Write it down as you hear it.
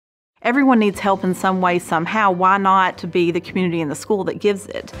Everyone needs help in some way, somehow. Why not to be the community in the school that gives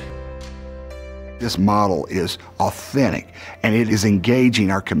it? This model is authentic, and it is engaging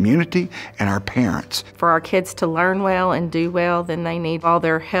our community and our parents. For our kids to learn well and do well, then they need all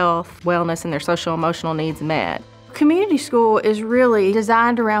their health, wellness, and their social emotional needs met. Community school is really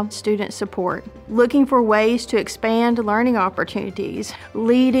designed around student support, looking for ways to expand learning opportunities,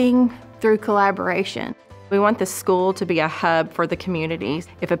 leading through collaboration. We want the school to be a hub for the communities.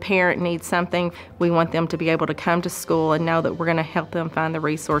 If a parent needs something, we want them to be able to come to school and know that we're going to help them find the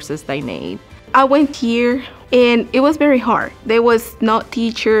resources they need. I went here and it was very hard. There was no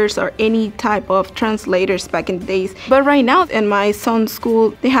teachers or any type of translators back in the days. But right now in my son's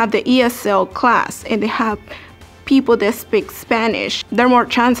school, they have the ESL class and they have people that speak Spanish. There are more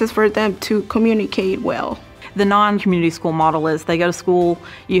chances for them to communicate well. The non-community school model is they go to school,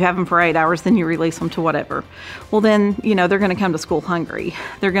 you have them for 8 hours, then you release them to whatever. Well then, they're gonna come to school hungry.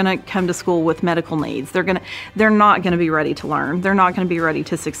 They're gonna come to school with medical needs. They're not gonna be ready to learn. They're not gonna be ready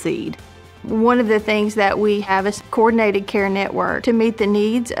to succeed. One of the things that we have is a coordinated care network to meet the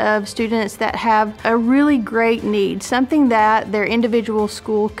needs of students that have a really great need, something that their individual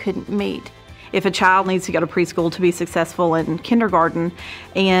school couldn't meet. If a child needs to go to preschool to be successful in kindergarten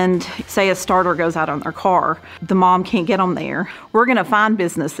and say a starter goes out on their car, the mom can't get them there, we're going to find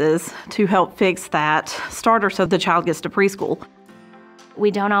businesses to help fix that starter so the child gets to preschool.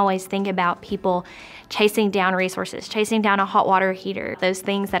 We don't always think about people chasing down resources, chasing down a hot water heater, those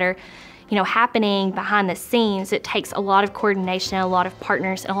things that are happening behind the scenes. It takes a lot of coordination, a lot of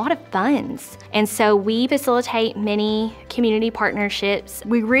partners, and a lot of funds. And so we facilitate many community partnerships.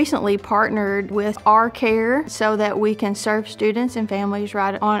 We recently partnered with Our Care so that we can serve students and families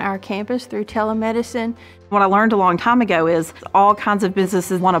right on our campus through telemedicine. What I learned a long time ago is all kinds of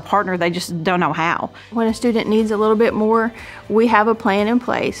businesses want to partner, they just don't know how. When a student needs a little bit more, we have a plan in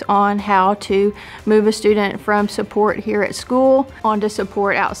place on how to move a student from support here at school onto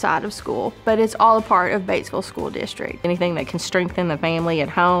support outside of school. But it's all a part of Batesville School District. Anything that can strengthen the family at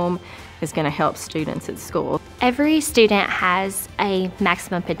home is going to help students at school. Every student has a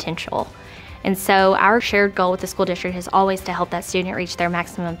maximum potential. And so our shared goal with the school district is always to help that student reach their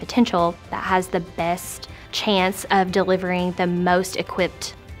maximum potential that has the best chance of delivering the most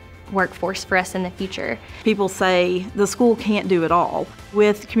equipped workforce for us in the future. People say the school can't do it all.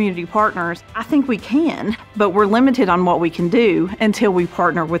 With community partners, I think we can, but we're limited on what we can do until we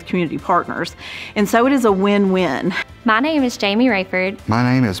partner with community partners. And so it is a win-win. My name is Jamie Rayford. My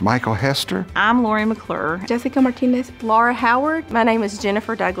name is Michael Hester. I'm Lori McClure. Jessica Martinez. Laura Howard. My name is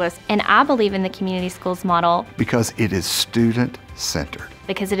Jennifer Douglas. And I believe in the community schools model Because it is student-centered.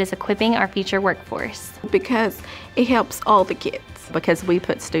 because it is equipping our future workforce. Because it helps all the kids. Because we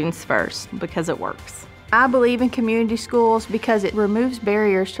put students first. Because it works. I believe in community schools because it removes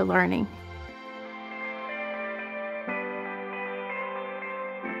barriers to learning.